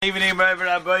Evening,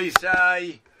 Reverend Rabbi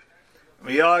Isai.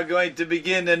 We are going to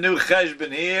begin a new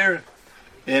cheshbon here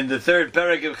in the third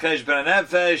parak of Cheshbon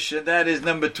Nefesh, and that is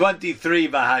number 23,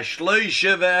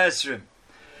 V'hashloisha v'esrim.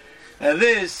 And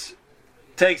this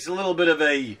takes a little bit of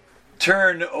a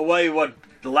turn away what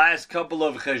the last couple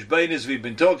of cheshbonis we've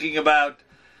been talking about.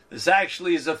 This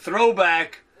actually is a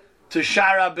throwback to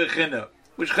Shara Bechina,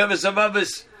 which Chovos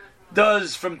HaLevavos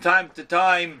does from time to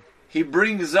time. He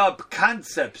brings up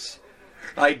concepts,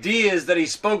 ideas that he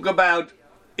spoke about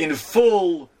in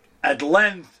full, at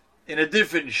length, in a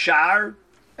different shar,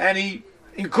 and he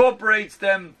incorporates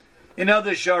them in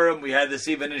other sharim. We had this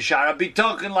even in Shara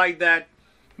B'tochen like that.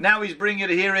 Now he's bringing it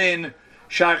here in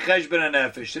Shar Cheshbon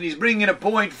Nefesh, and he's bringing a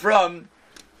point from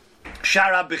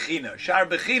Shara Bechina. Shara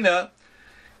Bechina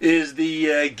is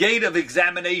the gate of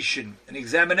examination. An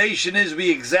examination is we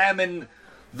examine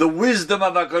the wisdom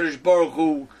of HaKadosh Baruch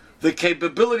Hu, the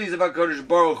capabilities of HaKadosh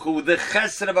Baruch Hu, the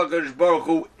chesed of HaKadosh Baruch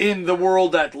Hu in the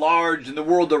world at large, in the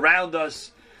world around us,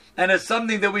 and it's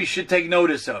something that we should take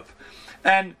notice of.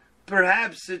 And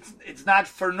perhaps it's not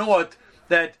for naught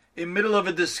that in the middle of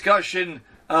a discussion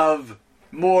of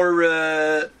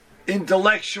more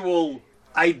intellectual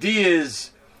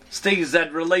ideas, things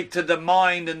that relate to the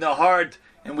mind and the heart,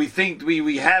 and we think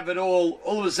we have it all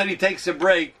of a sudden he takes a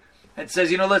break and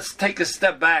says, let's take a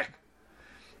step back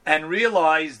and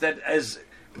realize that as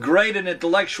great and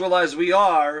intellectual as we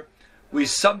are, we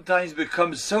sometimes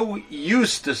become so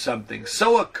used to something,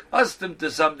 so accustomed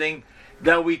to something,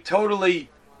 that we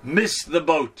totally miss the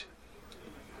boat.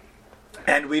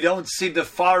 And we don't see the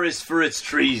forest for its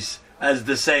trees, as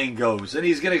the saying goes. And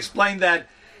he's going to explain that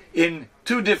in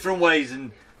two different ways,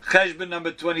 in Cheshbon number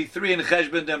 23 and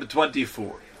Cheshbon number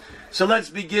 24. So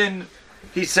let's begin.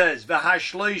 He says,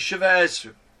 V'hashloisha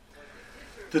v'esrim.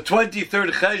 The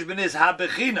 23rd Cheshbon is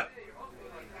Habechina,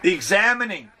 the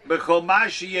examining. B'chol ma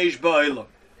sheyesh ba'olam.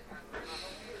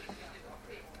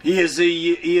 He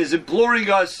is imploring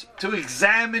us to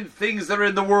examine things that are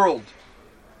in the world.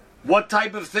 What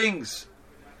type of things?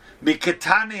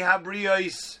 Mikatane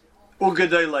habriyos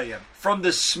ugedoleihem. From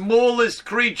the smallest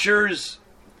creatures,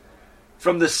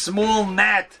 from the small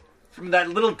gnat, from that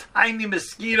little tiny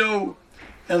mosquito,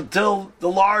 until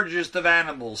the largest of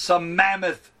animals, some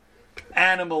mammoth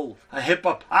animal, a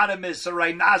hippopotamus, a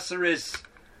rhinoceros,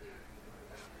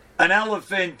 an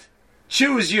elephant.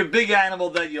 Choose your big animal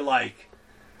that you like.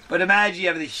 But imagine you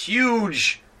have this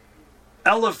huge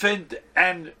elephant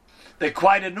and they're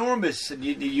quite enormous, and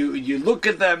you look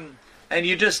at them and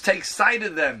you just take sight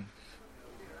of them.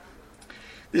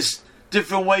 There's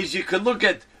different ways you could look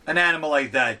at an animal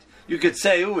like that. You could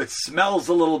say, it smells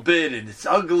a little bit and it's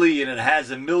ugly and it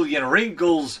has a million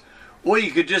wrinkles. Or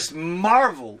you could just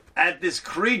marvel at this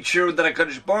creature that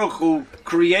HaKadosh Baruch Hu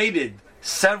created,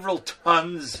 several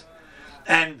tons,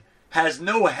 and has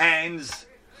no hands,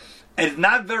 and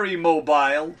not very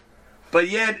mobile, but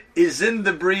yet is in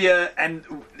the Bria and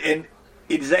it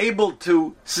is able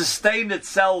to sustain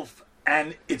itself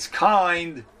and its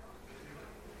kind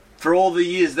for all the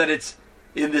years that it's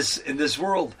in this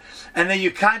world. And then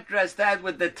you contrast that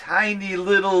with the tiny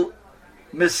little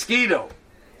mosquito.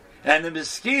 And the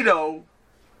mosquito,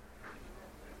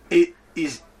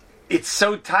 it's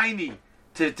so tiny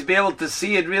to be able to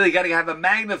see it. Really got to have a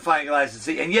magnifying glass to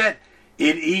see. And yet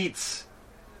it eats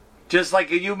just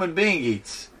like a human being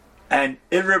eats, and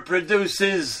it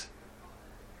reproduces.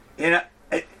 It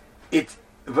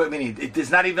is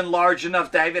not even large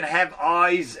enough to even have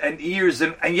eyes and ears,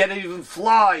 and yet it even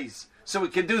flies. So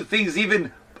it can do things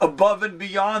even above and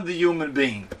beyond the human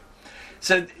being.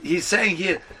 So he's saying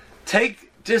here,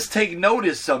 just take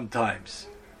notice sometimes.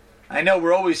 I know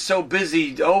we're always so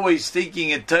busy, always thinking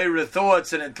in Torah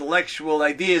thoughts and intellectual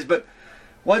ideas, but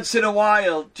once in a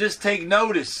while, just take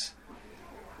notice.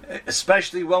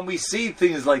 Especially when we see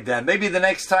things like that. Maybe the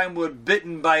next time we're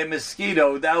bitten by a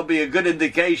mosquito, that'll be a good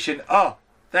indication. Oh,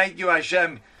 thank you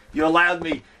Hashem, you allowed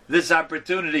me this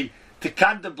opportunity to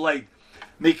contemplate.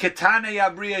 Mikatane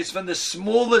yabriyos, from the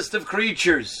smallest of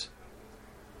creatures.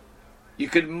 You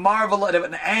could marvel at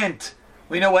an ant.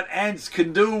 We know what ants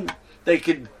can do. They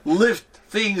can lift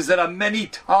things that are many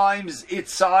times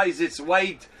its size, its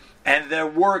weight, and they're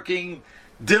working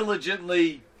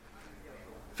diligently.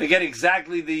 Forget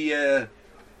exactly the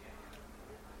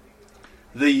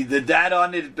data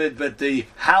on it, but the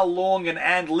how long an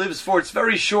ant lives for. It's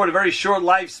very short, a very short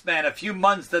lifespan, a few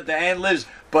months that the ant lives,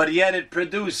 but yet it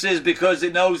produces because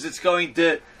it knows it's going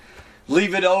to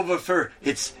leave it over for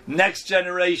its next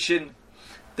generation.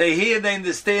 They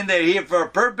understand they're here for a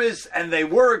purpose, and they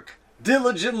work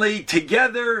diligently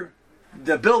together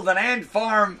to build an ant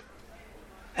farm,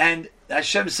 and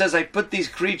Hashem says, I put these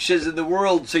creatures in the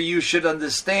world so you should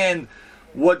understand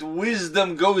what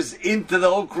wisdom goes into the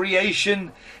whole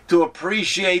creation, to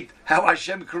appreciate how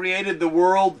Hashem created the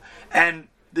world, and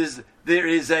there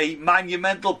is a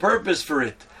monumental purpose for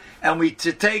it. And we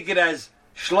to take it as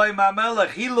Shlomo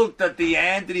HaMelech, he looked at the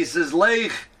ant and he says,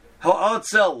 Leich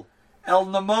ha'otzel el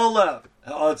namola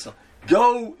ha'otzel.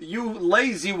 Go, you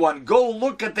lazy one, go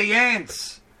look at the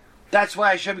ants. That's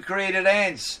why Hashem created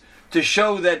ants, to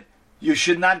show that you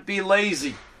should not be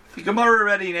lazy. The Gemara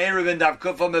already in Erev and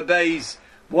Avkuf Beis,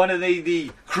 one of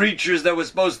the creatures that we're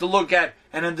supposed to look at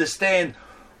and understand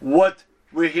what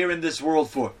we're here in this world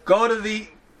for. Go to the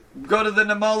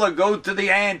Namola, go to the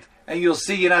ant, and you'll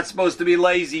see you're not supposed to be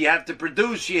lazy. You have to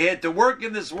produce, you have to work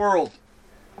in this world.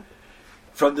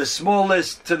 From the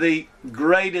smallest to the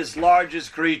greatest,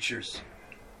 largest creatures.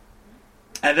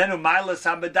 And then Umailas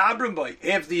HaMedabrim Boy,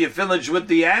 after you finish with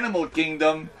the animal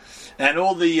kingdom and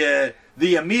all the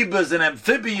amoebas and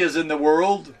amphibians in the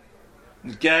world,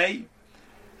 okay,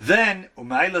 then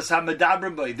Umailas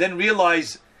HaMedabrim Boy, then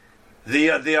realize they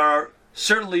are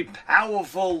certainly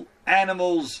powerful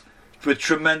animals with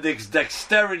tremendous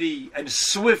dexterity and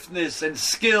swiftness and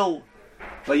skill,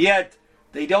 but yet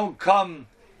they don't come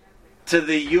to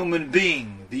the human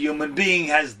being. The human being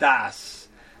has das.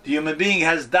 The human being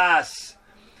has das.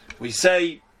 We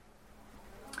say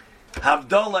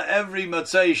Havdalah every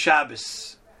Motzei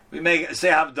Shabbos. We say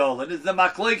Havdalah. And it's the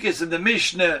Machlokes in the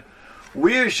Mishnah.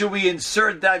 Where should we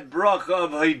insert that bracha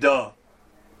of Haidah?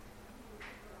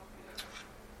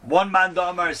 One man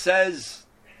Damar says,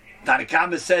 Tanna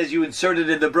Kamma says you insert it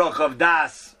in the bracha of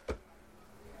Das.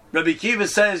 Rabbi Kiva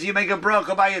says you make a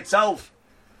bracha by itself.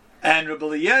 And Rabbi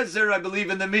Eliezer, I believe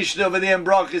in the Mishnah over there in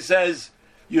bracha, says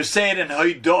you say it in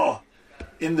Haidah,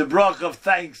 in the bracha of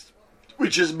thanks,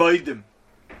 which is Maidim.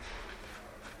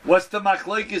 What's the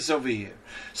machlokes over here?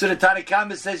 So the Tanna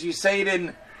Kamma says you say it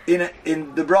in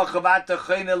the bracha of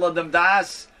Atachayne Ladam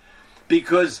Das,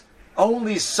 because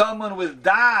only someone with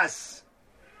Das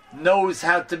knows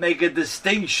how to make a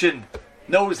distinction,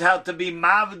 knows how to be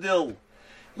mavdil.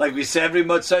 Like we say every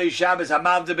Motzei Shabbos,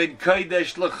 Hamavdil ben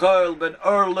Kodesh l'chol, ben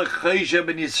Ur l'choshe,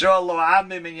 ben Yisrael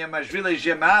lo'amim, ben Yamashvile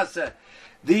shemasa.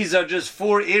 These are just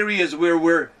four areas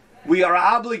where we are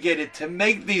obligated to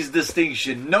make these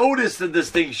distinctions. Notice the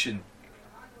distinction.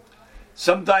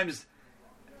 Sometimes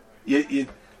you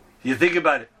think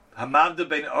about it. Hamavdil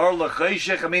ben Ur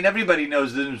l'choshe. I mean, everybody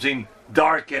knows the difference between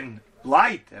dark and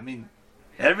light. I mean,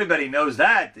 everybody knows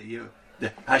that.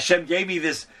 Hashem gave me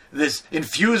this,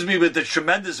 infused me with the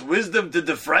tremendous wisdom to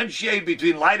differentiate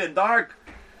between light and dark.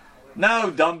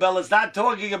 No, dumbbell, it's not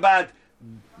talking about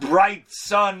bright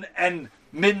sun and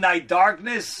midnight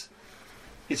darkness.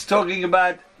 It's talking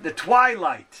about the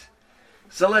twilight.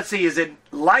 So let's see, is it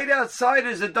light outside or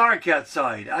is it dark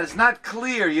outside? It's not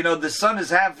clear. The sun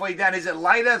is halfway down. Is it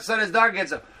light outside or is it dark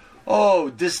outside? Oh,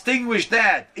 distinguish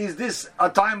that. Is this a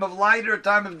time of light or a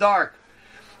time of dark?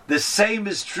 The same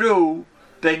is true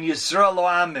ben Yisrael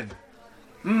lo'amim.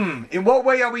 In what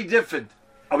way are we different?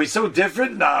 Are we so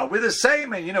different? No, we're the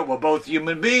same. And we're both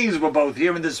human beings. We're both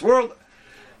here in this world.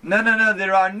 No.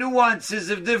 There are nuances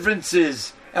of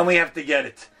differences. And we have to get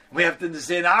it. We have to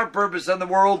understand our purpose on the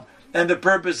world and the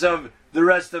purpose of the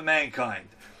rest of mankind.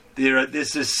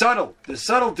 This is subtle. There's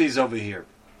subtleties over here.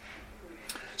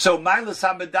 So, Mailas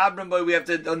HaMedabrim Boy, we have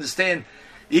to understand,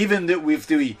 even that we have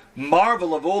to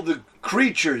marvel of all the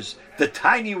creatures, the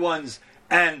tiny ones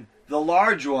and the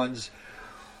large ones,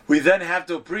 we then have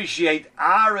to appreciate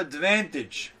our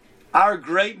advantage, our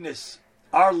greatness,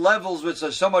 our levels which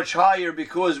are so much higher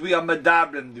because we are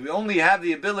medabrim. We only have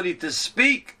the ability to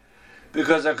speak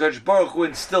because HaKadosh Baruch Hu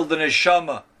instilled the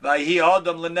neshama. Vayhi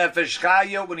Adam lenefesh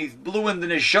chaya. When He blew in the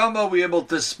neshama, we were able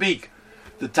to speak.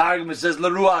 The Targum says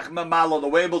l'ruach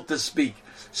mamalo, we're able to speak.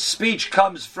 Speech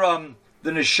comes from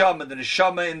the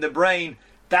neshama in the brain.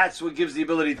 That's what gives the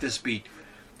ability to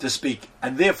speak.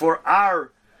 And therefore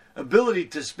our ability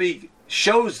to speak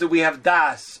shows that we have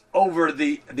das over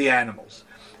the animals.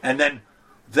 And then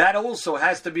that also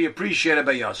has to be appreciated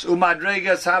by us.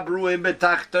 Umadregas habruim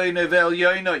betachtoine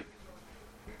ve'elyoinoi.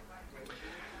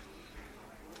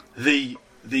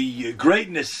 The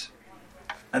greatness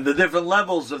and the different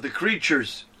levels of the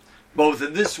creatures, both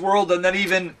in this world and then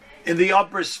even in the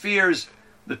upper spheres,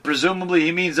 that presumably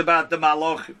he means about the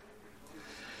Malachim.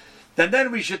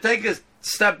 Then we should take a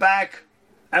step back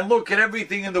and look at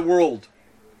everything in the world.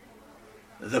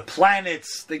 The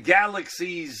planets, the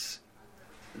galaxies,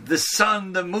 the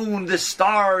sun, the moon, the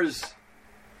stars.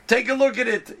 Take a look at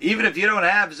it, even if you don't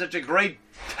have such a great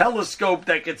telescope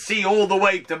that can see all the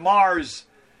way to Mars.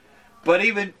 But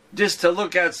even just to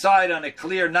look outside on a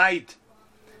clear night,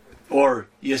 or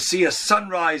you see a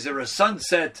sunrise or a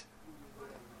sunset.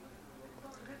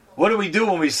 What do we do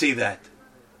when we see that?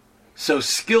 So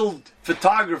skilled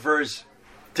photographers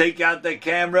take out their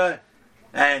camera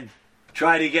and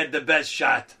try to get the best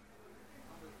shot.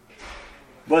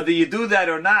 Whether you do that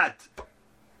or not,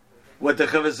 what the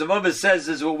Chavos Hamavos says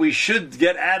is what we should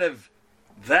get out of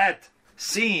that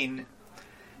scene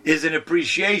is an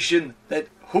appreciation that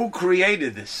who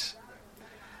created this.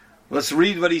 Let's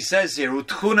read what he says here.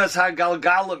 Utchunas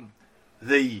hagalgalim,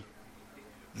 the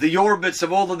orbits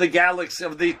of all of the galaxies,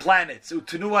 of the planets.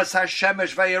 Utnuas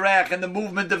hashemesh vayerech, and the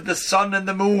movement of the sun and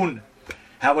the moon.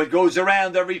 How it goes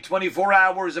around every 24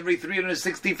 hours, every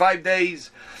 365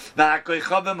 days.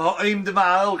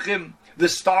 The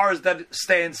stars that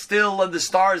stand still and the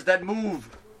stars that move.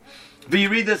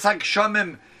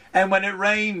 And when it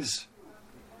rains,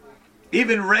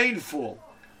 even rainfall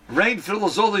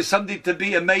is always something to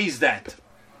be amazed at.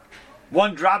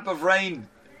 One drop of rain,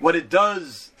 what it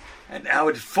does, and how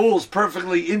it falls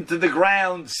perfectly into the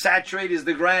ground, saturates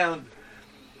the ground.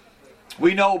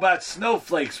 We know about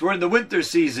snowflakes. We're in the winter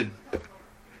season.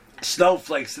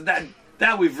 Snowflakes. And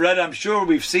that we've read, I'm sure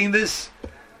we've seen this,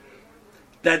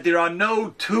 that there are no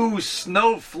two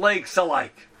snowflakes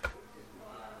alike.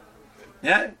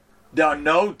 Yeah? There are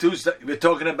no two, we're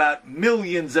talking about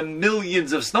millions and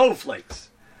millions of snowflakes.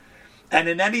 And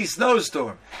in any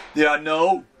snowstorm, there are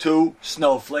no two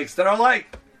snowflakes that are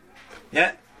alike.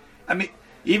 Yeah? I mean,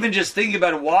 even just think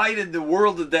about why did the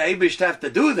world of the Eibush have to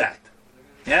do that?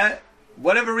 Yeah?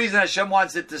 Whatever reason Hashem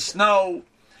wants it to snow,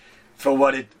 for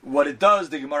what it does,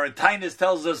 the Gemara in Tainus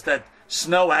tells us that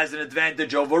snow has an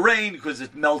advantage over rain because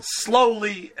it melts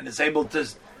slowly and is able to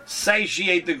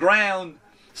satiate the ground,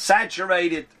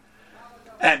 saturate it.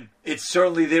 And it's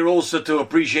certainly there also to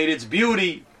appreciate its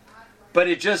beauty. But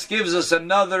it just gives us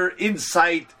another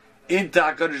insight into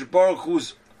HaKadosh Baruch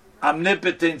Hu's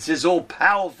omnipotence, His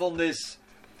all-powerfulness,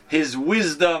 His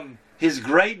wisdom, His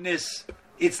greatness.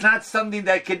 It's not something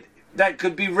that could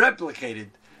be replicated.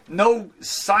 No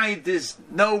scientist,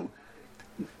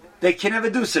 they can never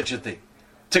do such a thing.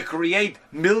 To create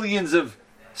millions of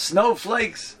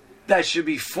snowflakes that should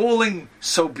be falling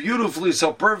so beautifully,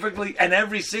 so perfectly, and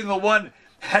every single one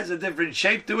has a different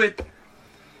shape to it.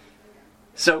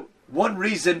 So one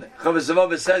reason Chavos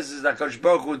Hamavos says is that HaKadosh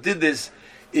Baruch Hu did this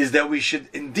is that we should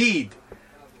indeed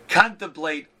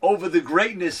contemplate over the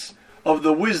greatness of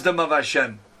the wisdom of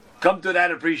Hashem. Come to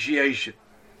that appreciation.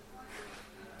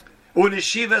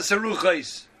 Uneshiva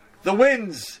Saruchais, the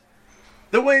winds.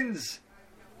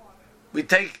 We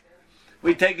take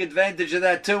advantage of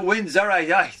that too. Winds, all right,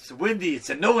 it's windy, it's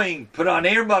annoying. Put on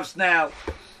earmuffs now.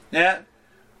 Yeah.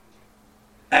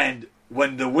 And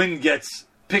when the wind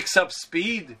picks up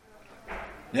speed,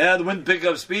 the wind picks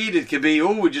up speed. It could be,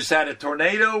 we just had a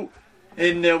tornado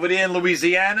over there in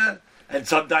Louisiana, and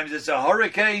sometimes it's a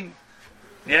hurricane.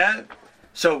 Yeah.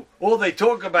 So all they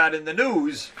talk about in the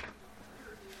news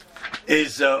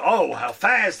is, how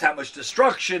fast, how much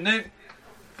destruction.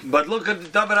 But look at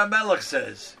what David HaMelech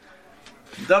says.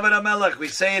 David HaMelech, we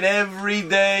say it every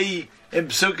day in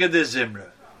Psukah de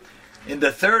Zimra. In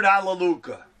the third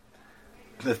Hallelujah.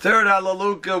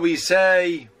 We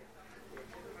say,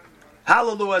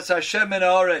 Hallelujah Hashem in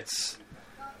Haaretz.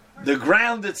 The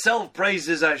ground itself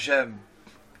praises Hashem.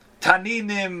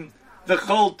 Taninim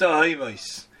v'chol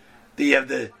tahaimos. You have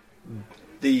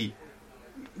the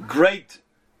great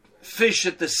fish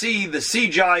at the sea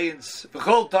giants,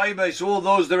 v'chol tahaimos, all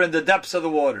those that are in the depths of the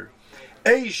water.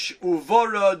 Eish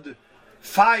uvorod,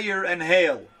 fire and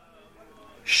hail.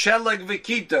 Sheleg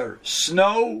v'kitar,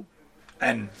 snow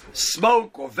and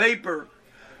smoke or vapor.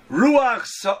 Ruach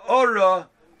sa'ora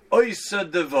oisa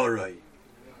devoroi.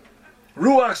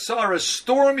 Ruach sa'ora,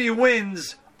 stormy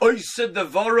winds, oisa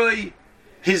devoroi,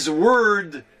 His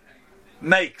word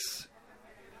makes.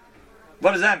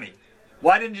 What does that mean?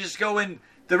 Why didn't you just go in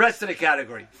the rest of the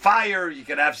category? Fire, you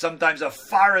can have sometimes a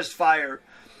forest fire,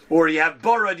 or you have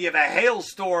borod, you have a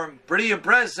hailstorm. Pretty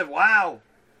impressive, wow.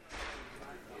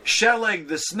 Sheleg,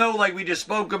 the snow like we just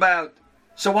spoke about.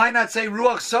 So why not say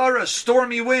Ruach Sara,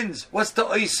 stormy winds? What's the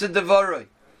Oisa Devoroi?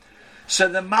 So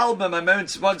the Malbim, I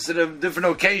mentioned once at a different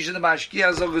occasion, the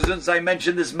Mashkiach Zogazunz, I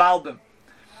mentioned this Malbim.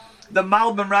 The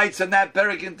Malbim writes in that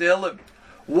Perek in Tehillim,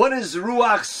 what is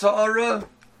Ruach Sara?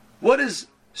 What is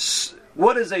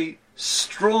a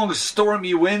strong,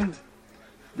 stormy wind?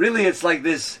 Really, it's like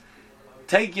this.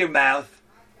 Take your mouth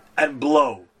and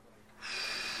blow.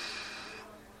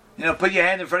 Put your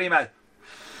hand in front of your mouth.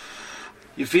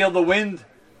 You feel the wind?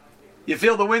 You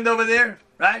feel the wind over there?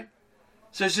 Right?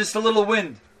 So it's just a little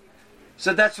wind.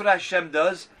 So that's what Hashem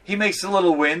does. He makes a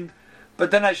little wind. But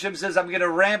then Hashem says, I'm going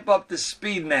to ramp up the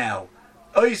speed now.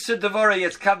 Oisa Devorah,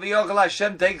 it's Kaviyogel.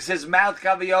 Hashem takes his mouth,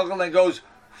 Kaviyogel, and goes.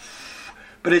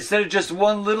 But instead of just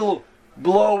one little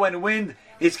blow and wind,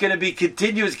 it's going to be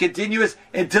continuous,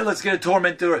 until it's going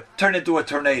to turn into a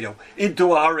tornado,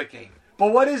 into a hurricane.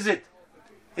 But what is it?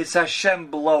 It's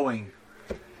Hashem blowing.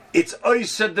 It's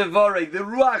Oisa Devorah, the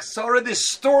Ruach Sarah, this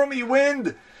stormy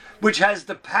wind, which has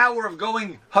the power of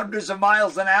going hundreds of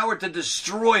miles an hour to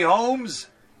destroy homes.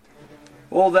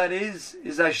 All that is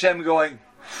Hashem going.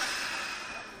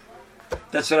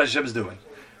 That's what Hashem's doing.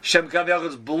 Hashem Kaviyachol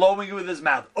is blowing with his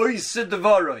mouth. Oisa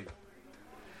Devorah.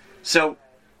 So,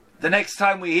 the next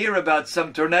time we hear about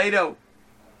some tornado,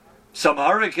 some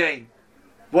hurricane,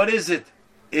 what is it?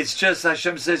 It's just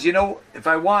Hashem says, if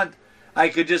I want, I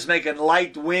could just make a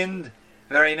light wind,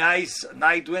 very nice,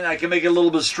 night wind. I can make it a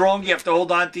little bit strong. You have to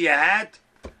hold on to your hat.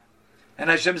 And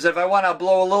Hashem says, if I want, I'll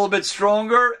blow a little bit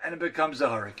stronger, and it becomes a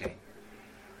hurricane.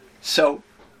 So,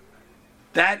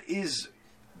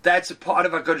 that's a part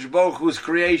of HaKadosh Baruch Hu's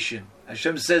creation.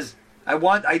 Hashem says,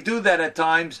 I do that at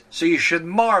times, so you should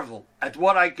marvel at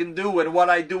what I can do and what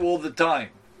I do all the time.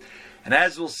 And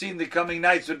as we'll see in the coming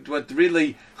nights, what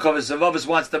really Chovos HaLevavos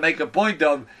wants to make a point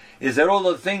of is that all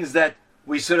the things that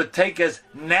we sort of take as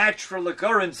natural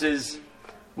occurrences,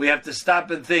 we have to stop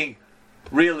and think,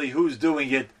 really, who's doing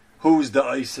it? Who's the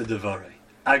Oisa Devorah?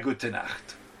 A gute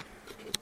Nacht.